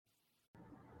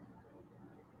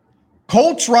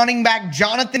Colts running back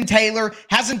Johnathan Taylor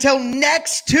has until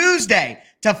next Tuesday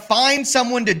to find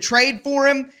someone to trade for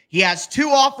him. He has 2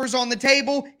 offers on the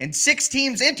table and 6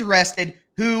 teams interested.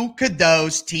 Who could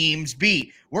those teams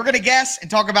be? We're going to guess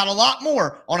and talk about a lot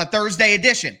more on a Thursday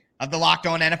edition of the Locked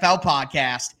On NFL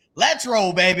podcast. Let's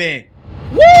roll, baby.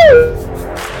 Woo!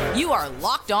 You are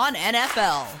Locked On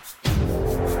NFL,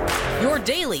 your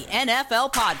daily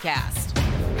NFL podcast.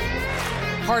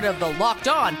 Part of the Locked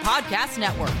On Podcast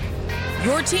Network,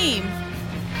 your team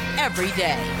every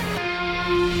day.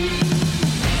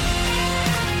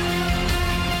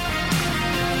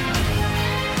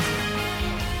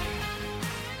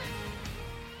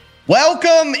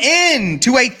 Welcome in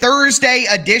to a Thursday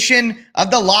edition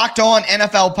of the Locked On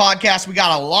NFL podcast. We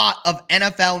got a lot of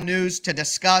NFL news to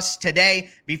discuss today.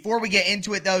 Before we get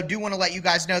into it, though, do want to let you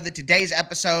guys know that today's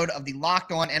episode of the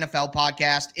Locked On NFL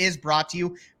podcast is brought to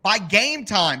you by Game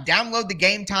Time. Download the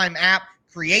Game Time app,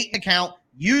 create an account,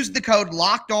 use the code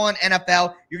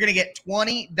LOCKEDONNFL. You're going to get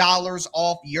 $20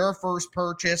 off your first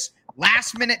purchase.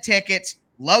 Last-minute tickets,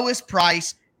 lowest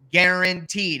price,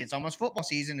 guaranteed. It's almost football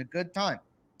season, a good time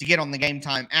to get on the Game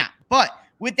Time app. But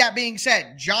with that being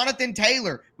said, Johnathan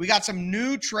Taylor, we got some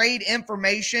new trade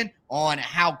information on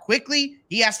how quickly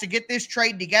he has to get this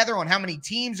trade together, on how many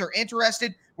teams are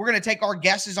interested. We're going to take our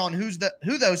guesses on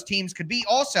who those teams could be.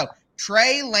 Also,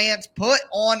 Trey Lance put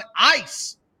on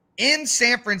ice in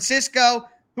San Francisco.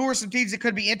 Who are some teams that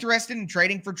could be interested in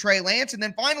trading for Trey Lance? And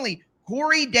then finally,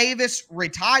 Corey Davis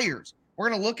retires. We're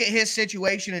going to look at his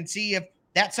situation and see if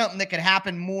that's something that could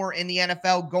happen more in the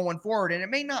NFL going forward. And it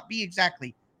may not be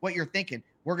exactly what you're thinking.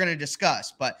 We're going to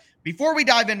discuss. But before we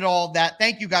dive into all of that,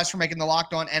 thank you guys for making the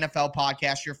Locked On NFL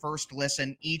podcast your first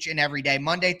listen each and every day,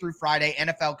 Monday through Friday,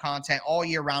 NFL content all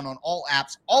year round on all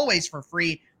apps, always for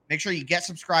free. Make sure you get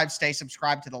subscribed, stay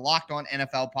subscribed to the Locked On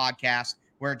NFL podcast,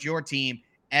 where it's your team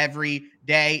every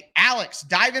day. Alex,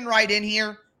 diving right in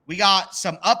here, we got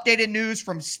some updated news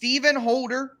from Stephen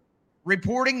Holder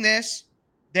reporting this,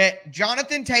 that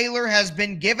Johnathan Taylor has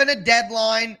been given a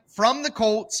deadline from the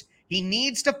Colts. He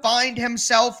needs to find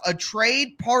himself a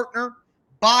trade partner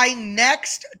by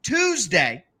next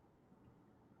Tuesday.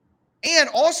 And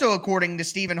also, according to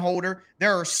Stephen Holder,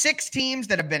 there are 6 teams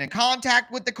that have been in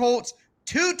contact with the Colts,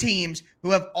 2 teams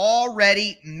who have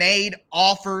already made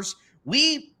offers.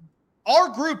 Our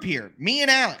group here, me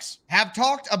and Alex, have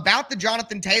talked about the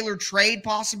Johnathan Taylor trade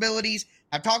possibilities.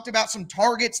 I've talked about some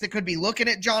targets that could be looking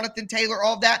at Johnathan Taylor,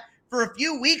 all of that for a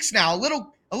few weeks now, a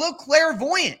little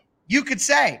clairvoyant, you could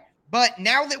say. But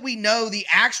now that we know the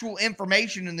actual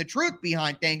information and the truth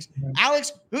behind things,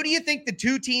 Alex, who do you think the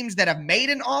 2 teams that have made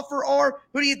an offer are?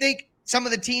 Who do you think some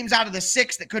of the teams out of the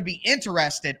 6 that could be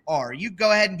interested are? You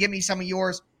go ahead and give me some of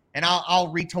yours, and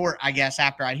I'll retort, I guess,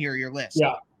 after I hear your list.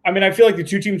 Yeah. I mean, I feel like the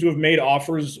 2 teams who have made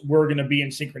offers we're going to be in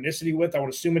synchronicity with. I would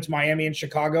assume it's Miami and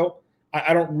Chicago.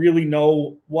 I don't really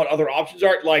know what other options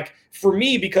are. Like, for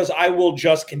me, because I will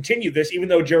just continue this, even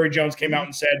though Jerry Jones came out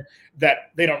and said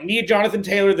that they don't need Johnathan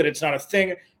Taylor, that it's not a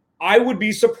thing. I would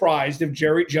be surprised if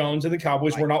Jerry Jones and the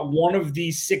Cowboys were not one of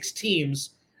these 6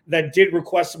 teams that did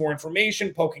request some more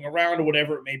information, poking around or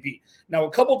whatever it may be. Now, a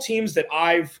couple teams that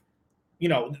I've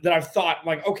thought,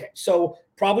 like, okay, so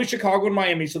probably Chicago and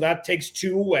Miami, so that takes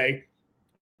 2 away.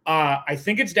 I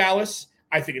think it's Dallas.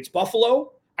 I think it's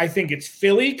Buffalo. I think it's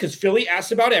Philly, because Philly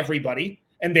asks about everybody,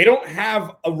 and they don't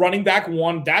have a running back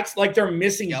 1. That's like their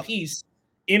missing piece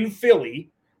in Philly.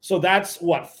 So that's,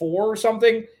 4 or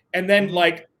something? And then,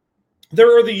 like,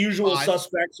 there are the usual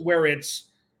suspects where it's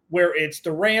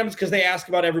the Rams, because they ask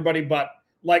about everybody. But,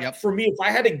 like, for me, if I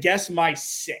had to guess my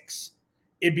 6,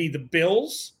 it'd be the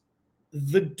Bills,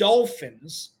 the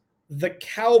Dolphins, the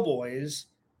Cowboys,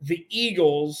 the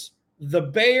Eagles, the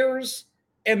Bears,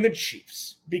 and the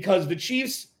Chiefs, because the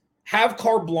Chiefs have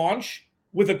carte blanche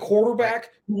with a quarterback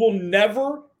who will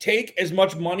never take as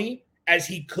much money as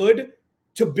he could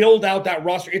to build out that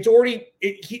roster. It's already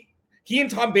he and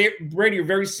Tom Brady are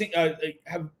very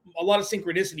have a lot of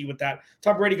synchronicity with that.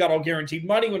 Tom Brady got all guaranteed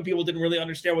money when people didn't really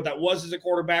understand what that was as a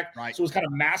quarterback, so it was kind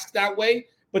of masked that way.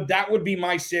 But that would be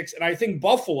my 6, and I think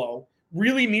Buffalo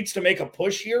really needs to make a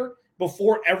push here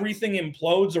before everything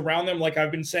implodes around them, like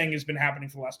I've been saying has been happening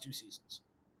for the last 2 seasons.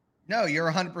 No,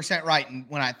 you're 100% right. And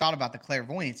when I thought about the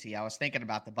clairvoyancy, I was thinking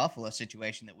about the Buffalo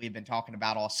situation that we've been talking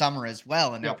about all summer as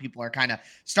well. And now people are kind of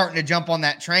starting to jump on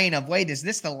that train of, wait, is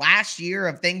this the last year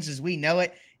of things as we know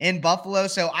it in Buffalo?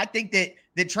 So I think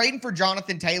that trading for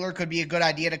Johnathan Taylor could be a good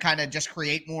idea to kind of just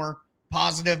create more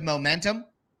positive momentum.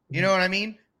 You know what I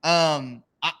mean?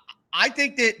 I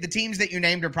think that the teams that you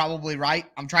named are probably right.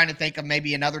 I'm trying to think of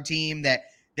maybe another team that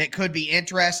could be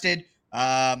interested.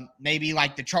 Maybe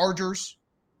like the Chargers.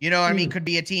 You know what I mean? Could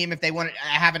be a team if they want to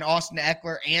have an Austin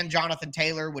Eckler and Johnathan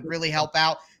Taylor would really help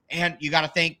out. And you got to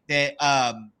think that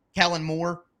Kellen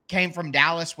Moore came from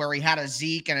Dallas where he had a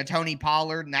Zeke and a Tony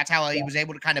Pollard, and that's how he was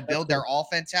able to kind of build their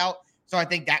offense out. So I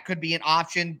think that could be an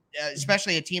option,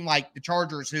 especially a team like the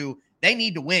Chargers who they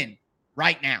need to win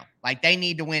right now. Like they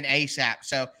need to win ASAP.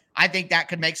 So I think that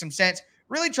could make some sense.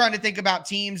 Really trying to think about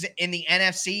teams in the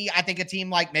NFC. I think a team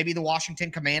like maybe the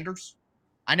Washington Commanders.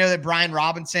 I know that Brian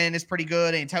Robinson is pretty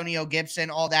good, Antonio Gibson,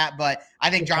 all that, but I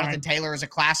think Johnathan Taylor is a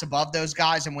class above those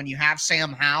guys. And when you have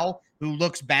Sam Howell, who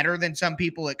looks better than some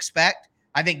people expect,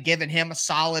 I think giving him a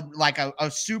solid, like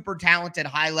a super talented,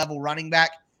 high-level running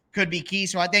back could be key.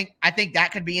 So I think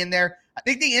that could be in there. I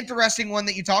think the interesting one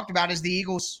that you talked about is the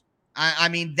Eagles. I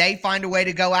mean, they find a way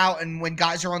to go out, and when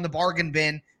guys are on the bargain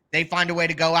bin, they find a way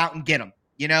to go out and get them.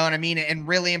 You know what I mean? And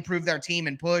really improve their team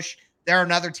and push. They're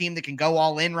another team that can go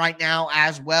all in right now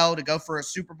as well to go for a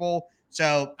Super Bowl.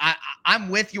 So I'm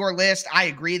with your list. I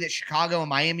agree that Chicago and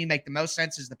Miami make the most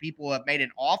sense as the people who have made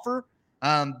an offer.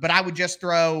 But I would just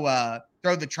throw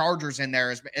the Chargers in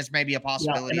there as maybe a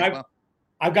possibility as well.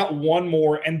 I've got one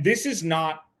more, and this is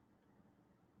not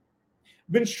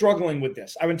 – been struggling with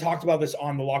this. I haven't talked about this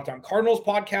on the Locked On Cardinals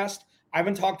podcast. I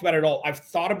haven't talked about it at all. I've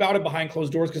thought about it behind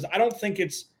closed doors because I don't think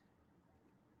it's –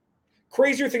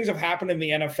 crazier things have happened in the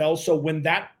NFL. So when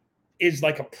that is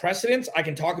like a precedence, I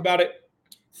can talk about it.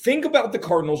 Think about the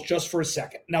Cardinals just for a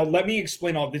second. Now, let me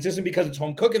explain all this. Isn't because it's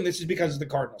home cooking. This is because it's the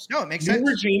Cardinals. No, it makes sense.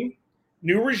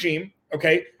 New regime.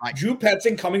 Okay. Right. Drew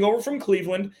Petzing coming over from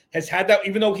Cleveland has had that,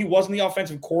 even though he wasn't the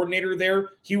offensive coordinator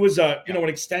there, he was an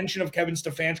extension of Kevin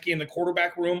Stefanski in the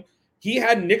quarterback room. He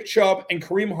had Nick Chubb and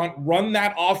Kareem Hunt run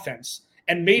that offense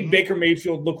and made Baker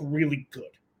Mayfield look really good.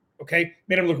 Okay,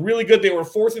 made him look really good. They were a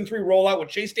 4th-3 rollout with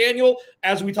Chase Daniel,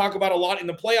 as we talk about a lot in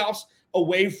the playoffs,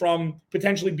 away from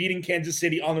potentially beating Kansas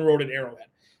City on the road at Arrowhead.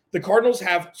 The Cardinals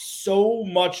have so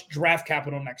much draft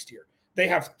capital next year. They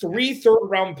have 3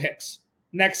 third-round picks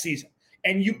next season.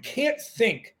 And you can't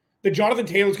think that Johnathan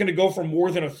Taylor is going to go for more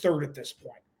than a third at this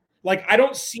point. Like, I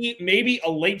don't see maybe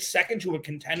a late second to a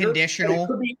contender. Conditional. It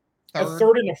could be a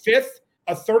third and a fifth,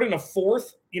 a third and a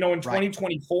fourth, in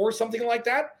 2024, something like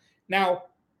that. Now,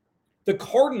 the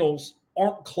Cardinals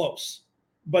aren't close,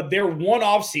 but they're one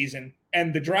off season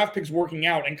and the draft picks working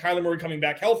out and Kyler Murray coming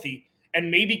back healthy and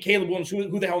maybe Caleb Williams,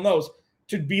 who the hell knows,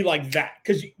 to be like that.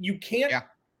 Because you can't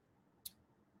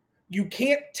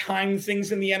time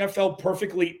things in the NFL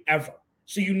perfectly ever.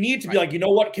 So you need to be like, you know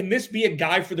what? Can this be a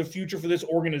guy for the future for this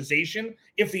organization?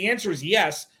 If the answer is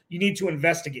yes, you need to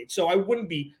investigate. So I wouldn't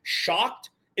be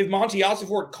shocked if Monty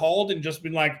Ossenfort called and just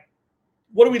been like,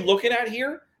 what are we looking at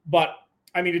here? But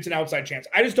I mean, it's an outside chance.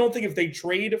 I just don't think if they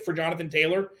trade for Johnathan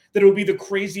Taylor, that it would be the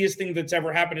craziest thing that's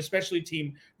ever happened, especially a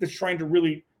team that's trying to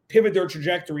really pivot their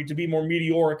trajectory to be more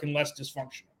meteoric and less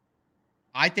dysfunctional.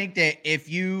 I think that if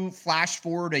you flash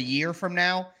forward a year from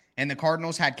now and the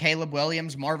Cardinals had Caleb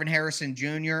Williams, Marvin Harrison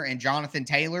Jr., and Johnathan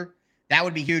Taylor, that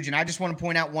would be huge. And I just want to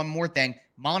point out one more thing.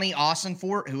 Monty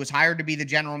Ossenfort, who was hired to be the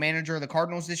general manager of the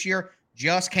Cardinals this year,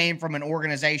 just came from an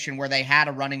organization where they had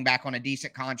a running back on a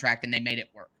decent contract and they made it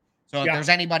work. So if there's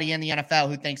anybody in the NFL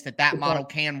who thinks that model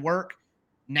can work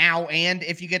now, and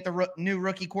if you get the new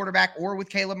rookie quarterback or with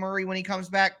Caleb Murray when he comes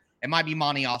back, it might be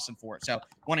Monty Ossenfort. So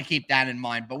want to keep that in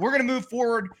mind. But we're going to move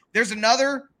forward. There's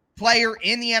another player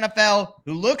in the NFL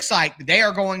who looks like they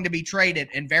are going to be traded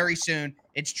and very soon.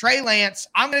 It's Trey Lance.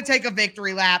 I'm going to take a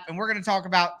victory lap, and we're going to talk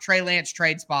about Trey Lance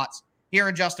trade spots here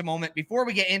in just a moment. Before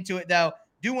we get into it, though,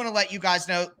 do want to let you guys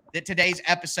know that today's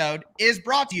episode is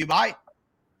brought to you by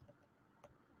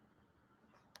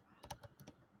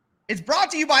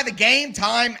the Game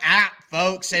Time app,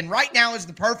 folks. And right now is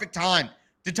the perfect time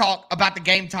to talk about the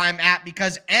Game Time app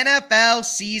because NFL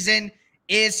season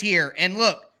is here. And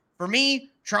look, for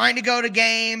me, trying to go to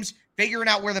games, figuring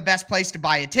out where the best place to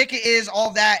buy a ticket is,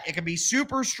 all that, it can be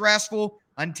super stressful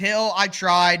until I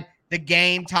tried the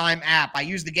Game Time app. I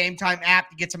used the Game Time app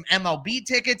to get some MLB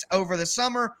tickets over the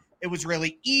summer. It was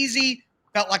really easy.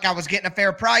 Felt like I was getting a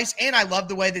fair price, and I love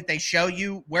the way that they show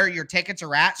you where your tickets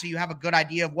are at so you have a good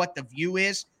idea of what the view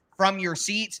is from your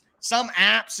seats. Some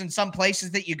apps and some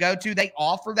places that you go to, they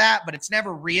offer that, but it's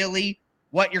never really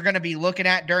what you're going to be looking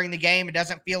at during the game. It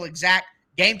doesn't feel exact.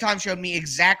 Game Time showed me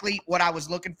exactly what I was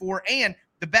looking for, and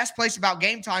the best place about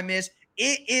Game Time is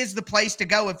it is the place to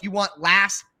go if you want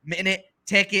last-minute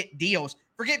ticket deals.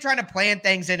 Forget trying to plan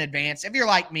things in advance. If you're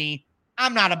like me,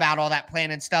 I'm not about all that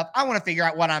planning stuff. I want to figure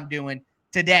out what I'm doing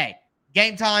today.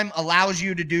 Game Time allows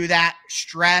you to do that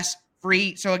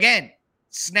stress-free. So again,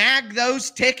 snag those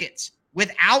tickets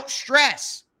without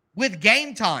stress with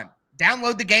Game Time.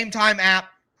 Download the Game Time app,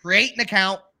 create an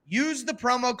account, use the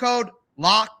promo code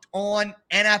Locked On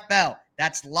NFL.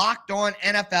 That's Locked On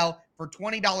NFL for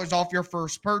 $20 off your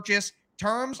first purchase.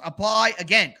 Terms apply.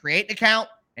 Again, create an account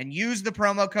and use the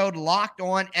promo code Locked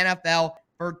On NFL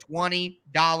for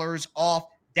 $20 off.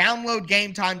 Download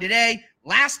Game Time today.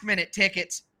 Last minute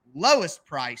tickets, lowest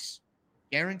price,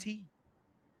 guaranteed.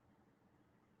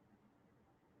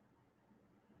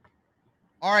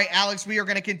 All right, Alex, we are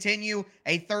going to continue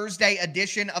a Thursday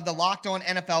edition of the Locked On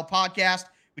NFL podcast.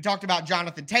 We talked about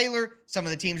Johnathan Taylor, some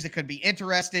of the teams that could be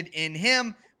interested in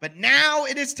him, but now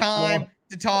it is time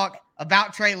to talk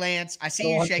about Trey Lance. I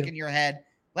see you shaking your head.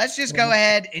 Let's just go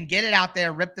ahead and get it out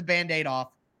there, rip the Band-Aid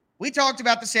off. We talked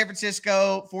about the San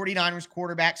Francisco 49ers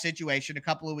quarterback situation a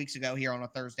couple of weeks ago here on a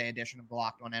Thursday edition of the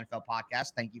Locked On NFL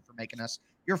podcast. Thank you for making us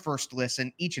your first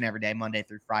listen each and every day, Monday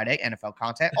through Friday. NFL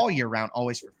content all year round,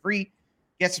 always for free.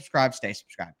 Get subscribed, stay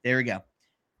subscribed. There we go.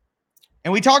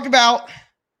 And we talked about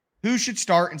who should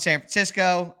start in San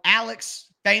Francisco. Alex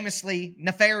famously,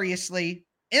 nefariously,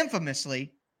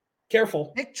 infamously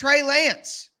picked Trey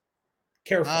Lance.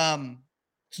 Careful.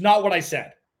 It's not what I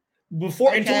said.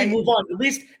 Until we move on,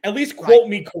 at least quote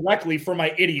me correctly for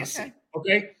my idiocy.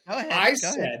 Okay? Go ahead. I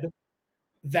said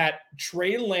that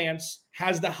Trey Lance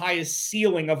has the highest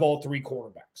ceiling of all three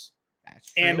quarterbacks.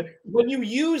 That's true. And when you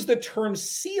use the term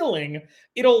ceiling,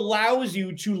 it allows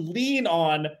you to lean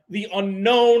on the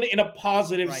unknown in a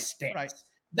positive stance. Right.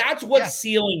 That's what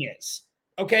ceiling is.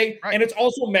 Okay. Right. And it's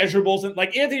also measurables.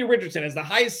 Like Anthony Richardson is the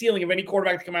highest ceiling of any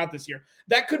quarterback to come out this year.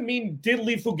 That could mean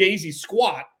diddly fugazi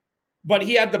squat, but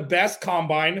he had the best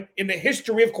combine in the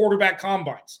history of quarterback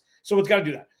combines. So it's got to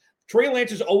do that. Trey Lance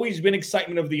has always been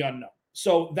excitement of the unknown.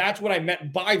 So that's what I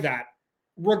meant by that.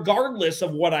 Regardless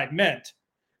of what I meant,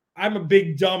 I'm a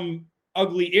big, dumb,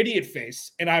 ugly idiot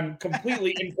face, and I'm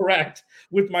completely incorrect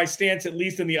with my stance, at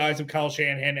least in the eyes of Kyle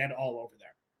Shanahan and all over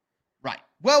there. Right.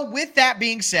 Well, with that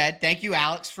being said, thank you,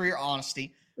 Alex, for your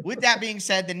honesty. With that being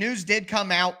said, the news did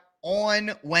come out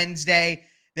on Wednesday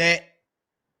that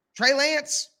Trey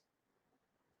Lance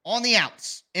on the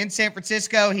outs in San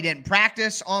Francisco. He didn't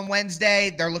practice on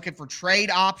Wednesday. They're looking for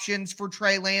trade options for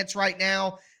Trey Lance right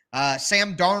now.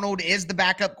 Sam Darnold is the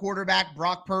backup quarterback.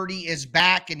 Brock Purdy is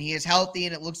back, and he is healthy,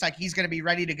 and it looks like he's going to be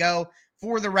ready to go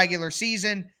for the regular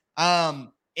season.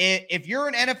 If you're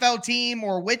an NFL team,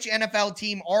 or which NFL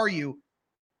team are you,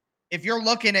 if you're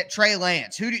looking at Trey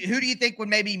Lance, who do you think would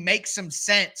maybe make some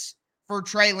sense for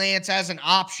Trey Lance as an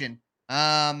option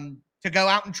to go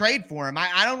out and trade for him?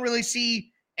 I don't really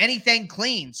see anything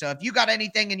clean. So if you got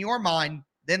anything in your mind,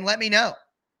 then let me know.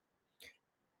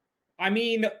 I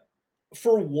mean,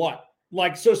 for what?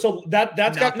 Like, so that's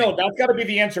got to be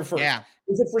the answer first. Yeah.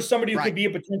 Is it for somebody who could be a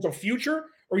potential future,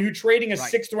 or are you trading a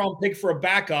sixth round pick for a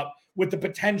backup with the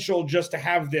potential just to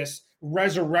have this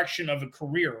resurrection of a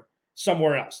career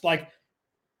somewhere else? Like,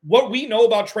 what we know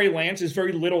about Trey Lance is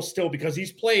very little still, because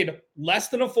he's played less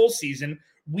than a full season.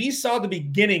 We saw the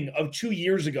beginning of 2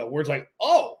 years ago where it's like,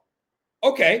 oh,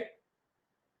 okay,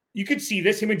 you could see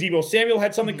this. Him and Deebo Samuel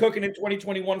had something cooking in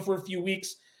 2021 for a few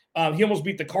weeks. He almost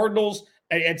beat the Cardinals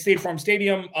at State Farm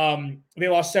Stadium. They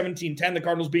lost 17-10. The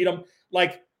Cardinals beat them.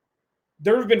 Like,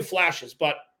 there have been flashes,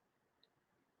 but,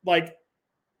 like,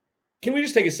 can we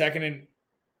just take a second? And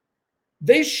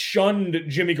they shunned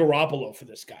Jimmy Garoppolo for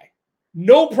this guy.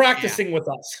 No practicing with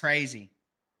us. Crazy.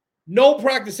 No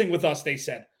practicing with us, they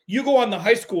said. You go on the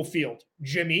high school field,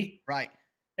 Jimmy. Right.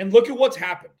 And look at what's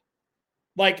happened.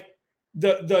 Like,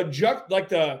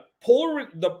 the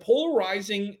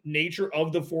polarizing nature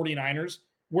of the 49ers,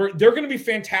 where they're going to be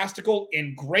fantastical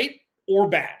and great or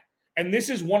bad. And this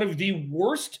is one of the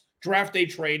worst draft day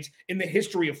trades in the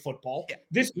history of football. Yeah.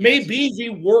 This may be the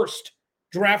worst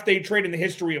draft day trade in the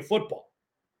history of football.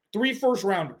 3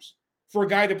 first-rounders for a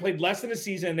guy that played less than a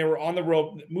season, and they were on the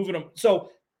road moving them.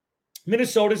 So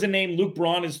Minnesota's a name Luke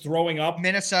Braun is throwing up.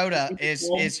 Minnesota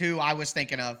is who I was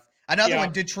thinking of. Another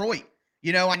one, Detroit.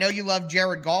 You know, I know you love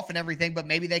Jared Goff and everything, but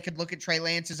maybe they could look at Trey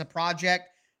Lance as a project.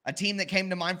 A team that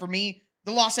came to mind for me,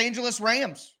 the Los Angeles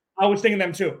Rams. I was thinking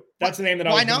them too. That's the name that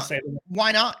I was going to say.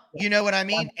 Why not? You know what I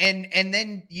mean? And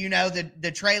then, you know,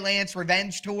 the Trey Lance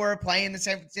revenge tour, playing the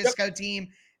San Francisco team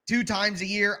 2 times a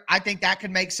year. I think that could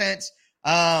make sense.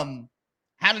 Had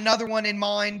another one in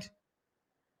mind.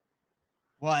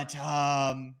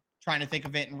 Trying to think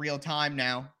of it in real time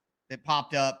now that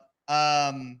popped up.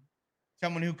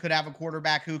 Someone who could have a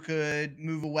quarterback who could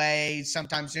move away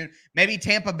sometime soon. Maybe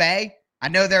Tampa Bay. I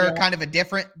know they're kind of a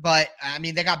different, but I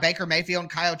mean, they got Baker Mayfield and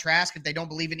Kyle Trask. If they don't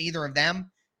believe in either of them,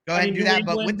 go ahead and do that.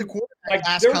 But with the quarterback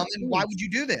class coming, why would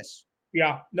you do this?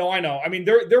 Yeah, no, I know. I mean,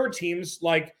 there are teams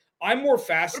like, I'm more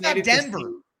fascinated.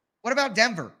 What about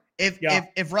Denver?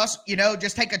 If Russ,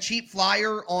 just take a cheap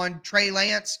flyer on Trey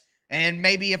Lance, and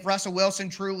maybe if Russell Wilson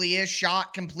truly is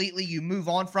shot completely, you move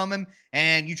on from him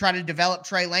and you try to develop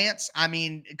Trey Lance. I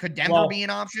mean, could Denver be an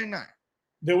option?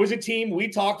 There was a team we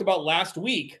talked about last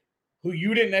week who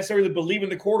you didn't necessarily believe in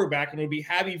the quarterback and would be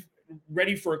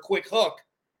ready for a quick hook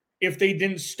if they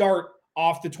didn't start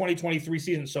off the 2023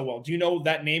 season so well. Do you know what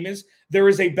that name is? There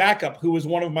is a backup who is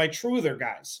one of my truther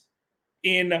guys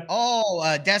in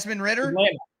Desmond Ridder?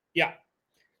 Atlanta. Yeah.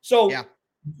 So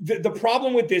the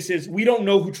problem with this is we don't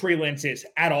know who Trey Lance is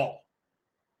at all.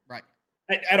 Right.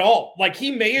 At all. Like,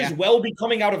 he may as well be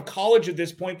coming out of college at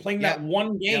this point, playing that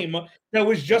one game that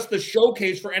was just the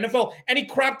showcase for NFL, and he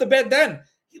crapped the bed then.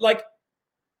 Like,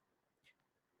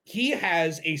 he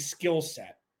has a skill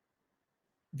set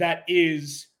that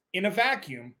is, in a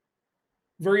vacuum,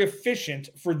 very efficient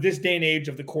for this day and age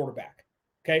of the quarterback.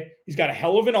 Okay? He's got a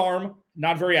hell of an arm,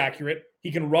 not very accurate.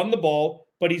 He can run the ball,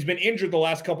 but he's been injured the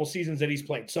last couple seasons that he's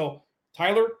played. So,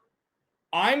 Tyler,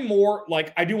 I'm more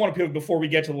like, I do want to pivot before we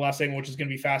get to the last segment, which is going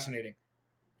to be fascinating.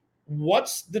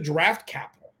 What's the draft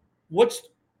capital? What's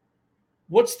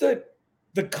the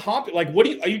comp? Like,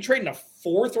 are you trading a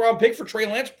 4th round pick for Trey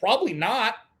Lance? Probably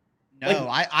not. No,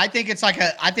 I think it's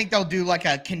I think they'll do like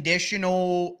a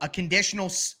conditional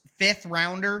 5th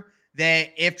rounder that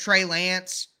if Trey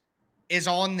Lance is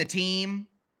on the team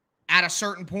at a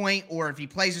certain point, or if he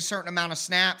plays a certain amount of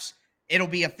snaps, it'll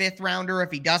be a 5th rounder.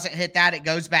 If he doesn't hit that, it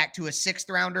goes back to a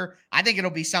 6th rounder. I think it'll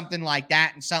be something like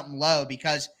that and something low,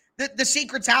 because the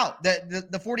secret's out.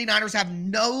 The 49ers have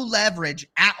no leverage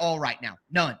at all right now.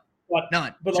 None.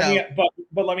 None. But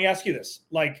let me ask you this.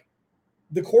 Like,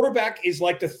 the quarterback is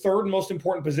like the 3rd most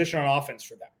important position on offense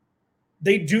for them.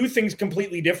 They do things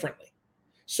completely differently.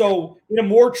 So in a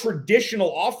more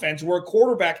traditional offense where a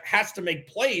quarterback has to make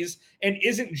plays and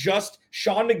isn't just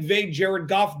Sean McVay, Jared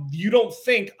Goff, you don't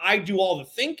think I do all the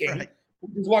thinking. Right.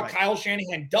 Which is what Kyle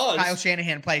Shanahan does. Kyle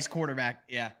Shanahan plays quarterback.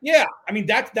 Yeah. Yeah. I mean,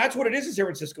 that's what it is in San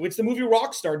Francisco. It's the movie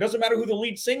Rockstar. It doesn't matter who the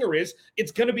lead singer is.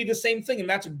 It's going to be the same thing. And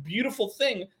that's a beautiful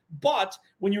thing. But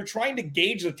when you're trying to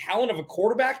gauge the talent of a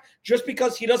quarterback, just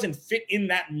because he doesn't fit in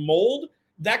that mold,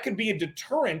 that could be a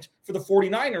deterrent for the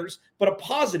 49ers, but a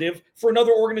positive for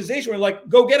another organization. We're like,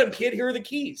 go get him, kid. Here are the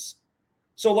keys.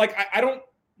 So, like, I don't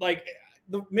like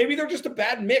maybe they're just a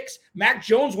bad mix. Mac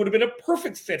Jones would have been a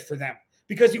perfect fit for them,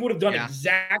 because he would have done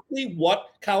exactly what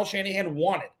Kyle Shanahan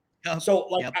wanted. So,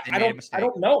 like, I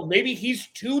don't know. Maybe he's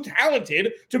too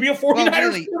talented to be a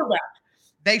 49ers quarterback.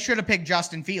 They should have picked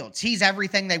Justin Fields. He's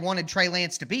everything they wanted Trey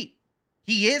Lance to be.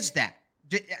 He is that.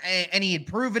 And he had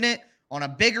proven it on a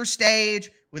bigger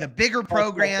stage with a bigger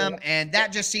program, and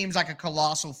that just seems like a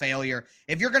colossal failure.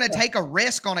 If you're going to take a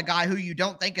risk on a guy who you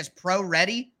don't think is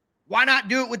pro-ready, why not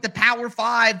do it with the Power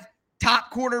 5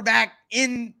 top quarterback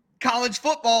in college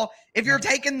football? If you're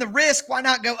taking the risk, why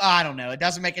not go? I don't know. It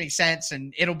doesn't make any sense,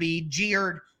 and it'll be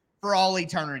jeered for all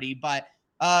eternity. But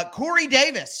Corey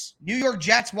Davis, New York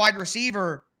Jets wide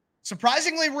receiver,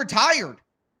 surprisingly retired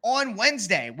on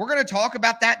Wednesday. We're going to talk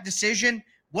about that decision,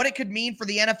 what it could mean for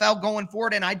the NFL going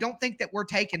forward, and I don't think that we're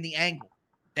taking the angle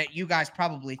that you guys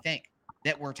probably think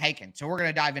that we're taking. So we're going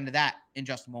to dive into that in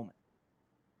just a moment.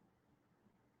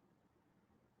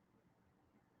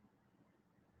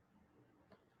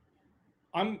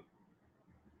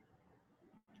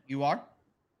 You are?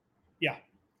 Yeah.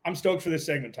 I'm stoked for this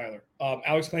segment, Tyler.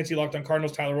 Alex Clancy, Locked on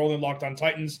Cardinals. Tyler Rowland, Locked on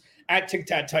Titans. At Tic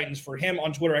Tac Titans for him.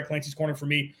 On Twitter, at Clancy's Corner for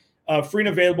me. Free and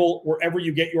available wherever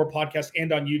you get your podcast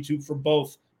and on YouTube for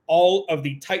both. All of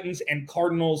the Titans and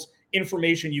Cardinals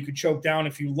information you could choke down.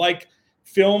 If you like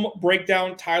film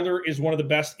breakdown, Tyler is one of the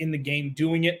best in the game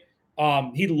doing it.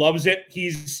 He loves it.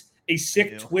 He's a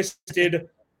sick, twisted,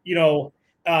 he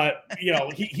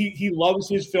loves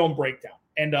his film breakdown.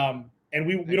 And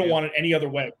we don't want it any other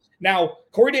way. Now,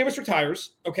 Corey Davis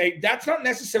retires. Okay, that's not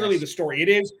necessarily the story. It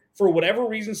is, for whatever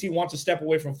reasons he wants to step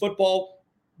away from football,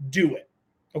 do it.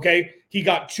 Okay, he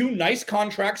got 2 nice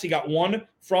contracts. He got one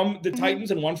from the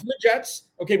Titans and one from the Jets.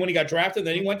 Okay, when he got drafted,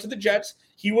 then he went to the Jets.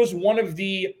 He was one of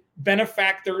the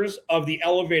benefactors of the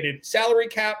elevated salary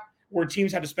cap, where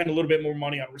teams had to spend a little bit more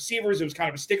money on receivers. It was kind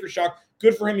of a sticker shock.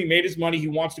 Good for him. He made his money. He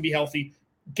wants to be healthy.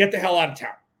 Get the hell out of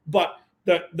town. But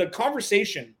the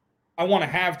conversation I want to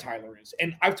have, Tyler, is,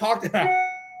 and I've talked about,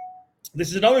 this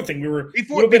is another thing.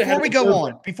 Before we go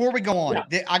on,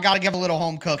 I got to give a little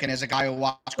home cooking as a guy who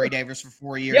watched Corey Davis for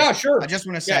 4 years. Yeah, sure. I just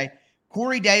want to say,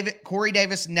 Corey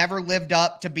Davis never lived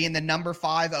up to being the number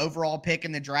 5 overall pick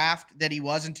in the draft that he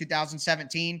was in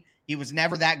 2017. He was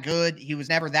never that good. He was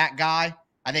never that guy.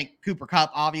 I think Cooper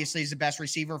Kupp obviously is the best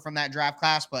receiver from that draft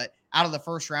class, but out of the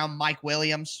first round, Mike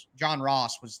Williams, John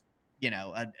Ross was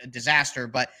a disaster.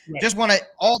 But Right. just want to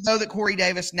all know that Corey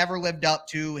Davis never lived up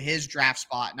to his draft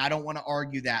spot, and I don't want to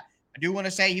argue that. I do want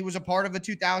to say he was a part of a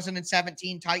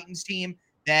 2017 Titans team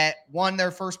that won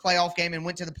their first playoff game and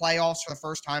went to the playoffs for the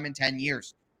first time in 10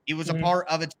 years. He was a part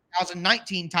of a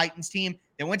 2019 Titans team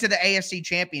that went to the AFC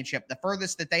Championship, the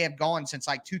furthest that they have gone since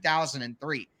like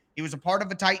 2003. He was a part of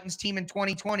a Titans team in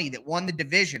 2020 that won the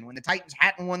division when the Titans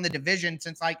hadn't won the division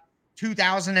since like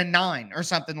 2009 or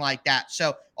something like that.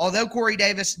 So although Corey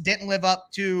Davis didn't live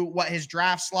up to what his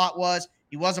draft slot was,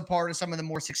 he was a part of some of the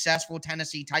more successful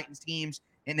Tennessee Titans teams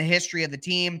in the history of the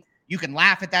team. You can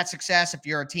laugh at that success if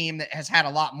you're a team that has had a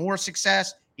lot more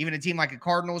success, even a team like the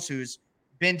Cardinals who's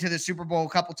been to the Super Bowl a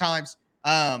couple times.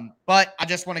 But I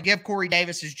just want to give Corey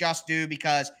Davis his just due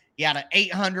because he had an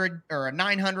 800 or a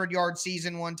 900-yard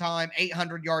season one time,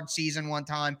 800-yard season one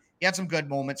time. He had some good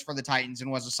moments for the Titans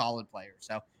and was a solid player.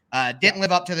 So didn't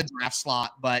live up to the draft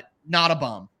slot, but not a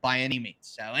bum by any means.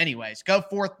 So anyways, go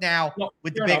forth now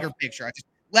with the bigger picture. I just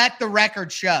let the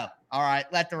record show. All right,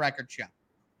 let the record show.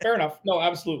 Fair enough. No,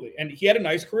 absolutely. And he had a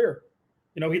nice career.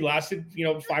 He lasted,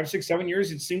 5, 6, 7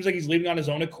 years. It seems like he's leaving on his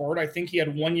own accord. I think he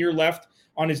had 1 year left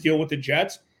on his deal with the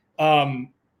Jets.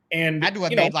 And had to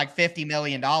have made like $50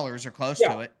 million or close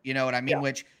to it. You know what I mean? Yeah.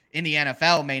 Which in the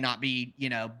NFL may not be,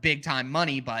 big time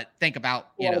money, but think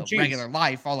about, regular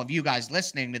life. All of you guys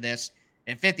listening to this,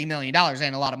 if $50 million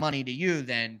ain't a lot of money to you,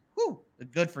 then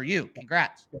good for you.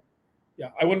 Congrats. Yeah,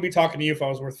 I wouldn't be talking to you if I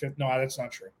was worth 50. No, that's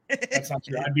not true. That's not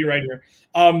true. I'd be right here.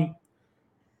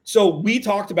 So we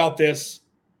talked about this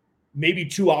maybe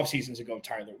 2 off seasons ago,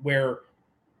 Tyler, where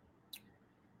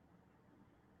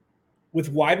with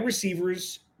wide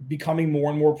receivers becoming more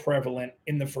and more prevalent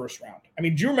in the first round. I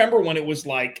mean, do you remember when it was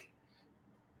like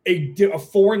a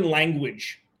foreign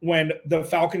language when the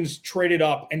Falcons traded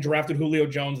up and drafted Julio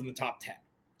Jones in the top 10?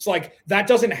 It's like that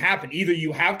doesn't happen. Either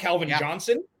you have Calvin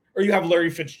Johnson or you have Larry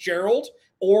Fitzgerald,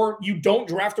 or you don't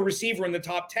draft a receiver in the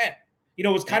top 10.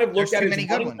 It's kind of looked at as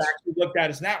running backs we looked at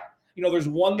as now. There's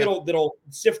one that'll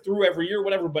sift through every year,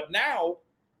 whatever. But now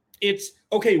it's,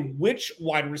 okay, which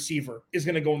wide receiver is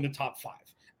going to go in the top 5?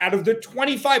 Out of the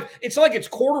 25, it's not like it's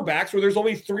quarterbacks where there's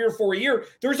only 3 or 4 a year.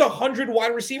 There's 100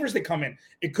 wide receivers that come in.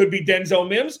 It could be Denzel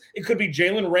Mims. It could be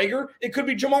Jalen Reagor. It could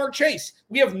be Jamar Chase.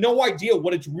 We have no idea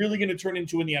what it's really going to turn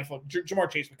into in the NFL.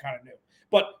 Jamar Chase, we kind of knew.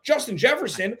 But Justin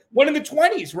Jefferson went in the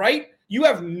 20s, right? You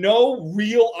have no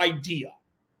real idea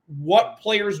what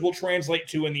players will translate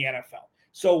to in the NFL.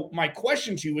 So my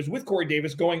question to you is with Corey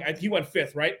Davis he went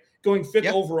 5th, right? Going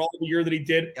 5th overall the year that he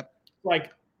did. Yep.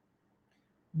 Like,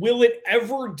 will it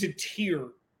ever deter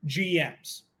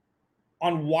GMs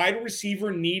on wide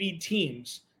receiver needy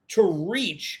teams to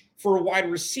reach for a wide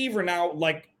receiver now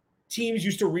like teams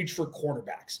used to reach for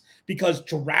quarterbacks? Because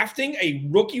drafting a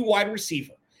rookie wide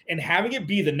receiver and having it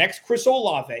be the next Chris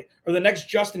Olave or the next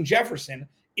Justin Jefferson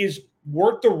is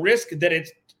worth the risk that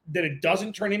it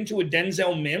doesn't turn into a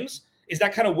Denzel Mims? Is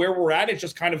that kind of where we're at? It's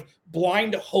just kind of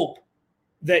blind hope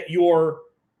that your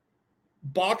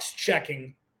box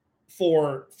checking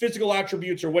for physical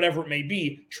attributes or whatever it may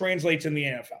be translates in the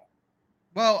NFL.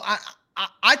 Well,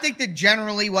 I think that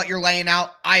generally what you're laying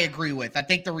out, I agree with. I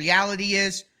think the reality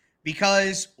is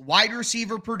because wide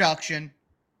receiver production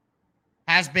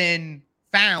has been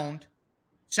found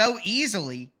so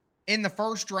easily in the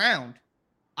first round,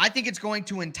 I think it's going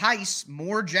to entice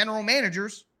more general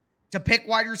managers to pick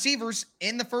wide receivers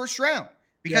in the first round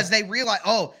because they realize,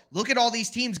 look at all these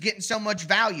teams getting so much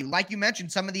value. Like you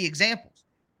mentioned, some of the examples.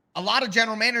 A lot of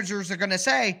general managers are going to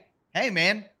say, hey,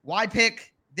 man, why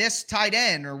pick this tight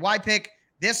end or why pick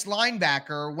this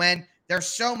linebacker when there's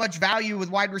so much value with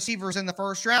wide receivers in the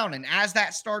first round? And as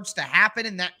that starts to happen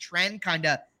and that trend kind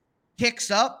of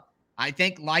kicks up, I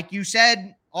think, like you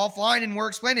said offline and we're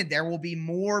explaining, there will be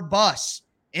more busts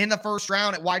in the first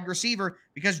round at wide receiver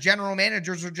because general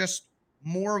managers are just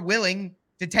more willing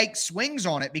to take swings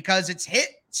on it because it's hit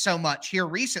so much here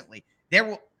recently.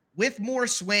 With more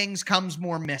swings comes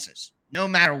more misses, no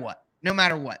matter what.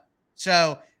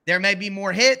 So there may be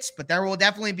more hits, but there will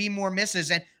definitely be more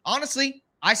misses. And honestly,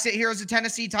 I sit here as a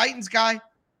Tennessee Titans guy.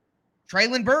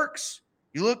 Treylon Burks,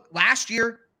 you look last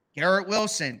year, Garrett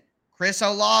Wilson, Chris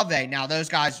Olave. Now those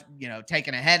guys,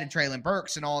 taking ahead of Treylon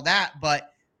Burks and all that,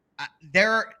 but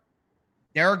there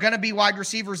are going to be wide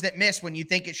receivers that miss when you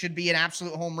think it should be an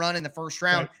absolute home run in the first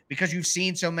round because you've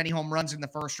seen so many home runs in the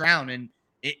first round. And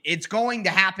it's going to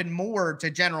happen more to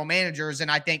general managers.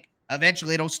 And I think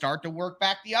eventually it'll start to work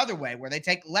back the other way where they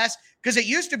take less because it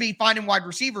used to be finding wide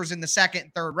receivers in the second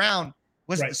and third round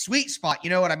was the sweet spot. You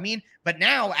know what I mean? But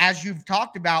now, as you've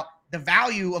talked about, the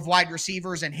value of wide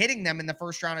receivers and hitting them in the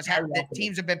first round is how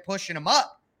teams have been pushing them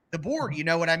up. the board. You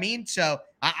know what I mean? So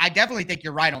I definitely think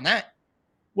you're right on that.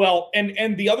 Well,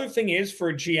 and the other thing is for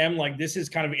a GM, like this is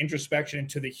kind of introspection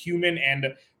into the human and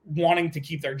wanting to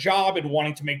keep their job and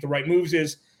wanting to make the right moves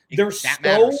is there's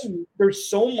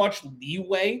so much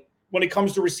leeway when it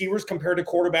comes to receivers compared to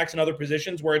quarterbacks and other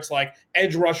positions where it's like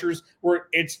edge rushers where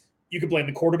it's you could blame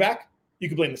the quarterback, you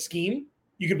could blame the scheme,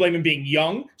 you could blame him being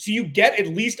young. So you get at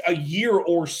least a year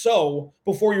or so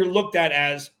before you're looked at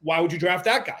as why would you draft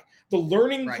that guy? The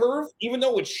learning curve, even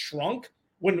though it's shrunk,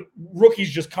 when rookies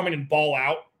just come in and ball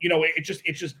out, it's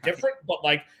just different. But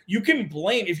like you can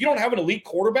blame if you don't have an elite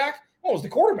quarterback. Oh, it's the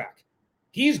quarterback.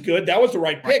 He's good. That was the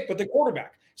right pick, but the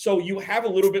quarterback. So you have a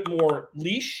little bit more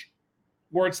leash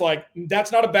where it's like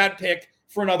that's not a bad pick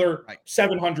for another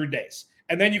 700 days.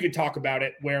 And then you could talk about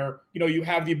it where you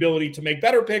have the ability to make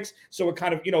better picks. So it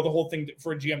kind of the whole thing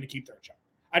for a GM to keep their job.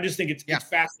 I just think it's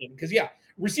fascinating because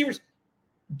receivers,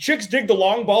 chicks dig the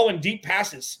long ball and deep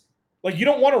passes. Like you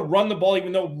don't want to run the ball,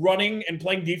 even though running and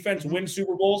playing defense win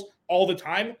Super Bowls all the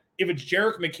time. If it's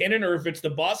Jerick McKinnon or if it's the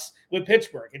bus with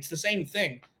Pittsburgh, it's the same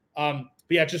thing. But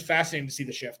yeah, it's just fascinating to see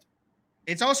the shift.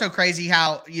 It's also crazy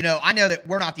how, I know that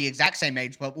we're not the exact same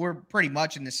age, but we're pretty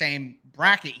much in the same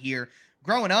bracket here.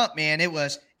 Growing up, man, it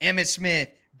was Emmitt Smith,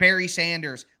 Barry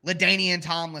Sanders, LaDainian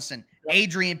Tomlinson,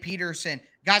 Adrian Peterson.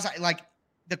 Guys, like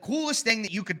the coolest thing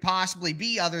that you could possibly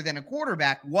be other than a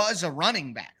quarterback was a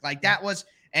running back. Like that was,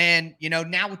 and,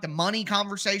 now with the money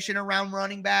conversation around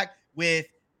running back, with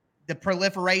the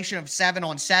proliferation of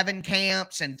 7-on-7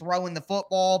 camps and throwing the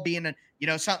football being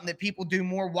something that people do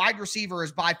more, wide receiver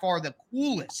is by far the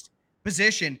coolest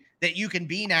position that you can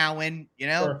be now. And,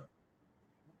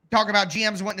 talk about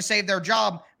GMs wanting to save their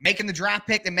job, making the draft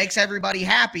pick that makes everybody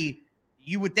happy.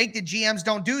 You would think that GMs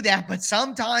don't do that, but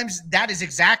sometimes that is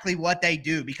exactly what they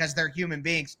do because they're human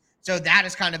beings. So that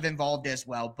is kind of involved as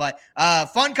well. But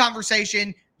fun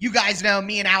conversation. You guys know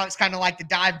me and Alex kind of like to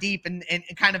dive deep and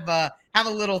kind of have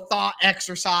a little thought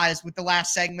exercise with the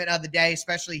last segment of the day,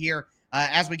 especially here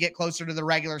as we get closer to the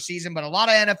regular season. But a lot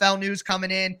of NFL news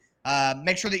coming in.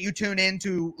 Make sure that you tune in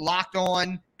to Locked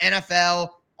On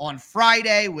NFL on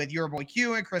Friday with your boy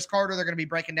Q and Chris Carter. They're going to be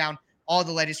breaking down all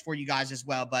the latest for you guys as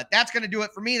well. But that's going to do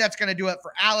it for me. That's going to do it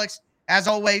for Alex. As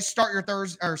always, start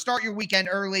your weekend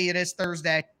early. It is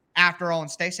Thursday after all, and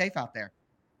stay safe out there,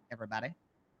 everybody.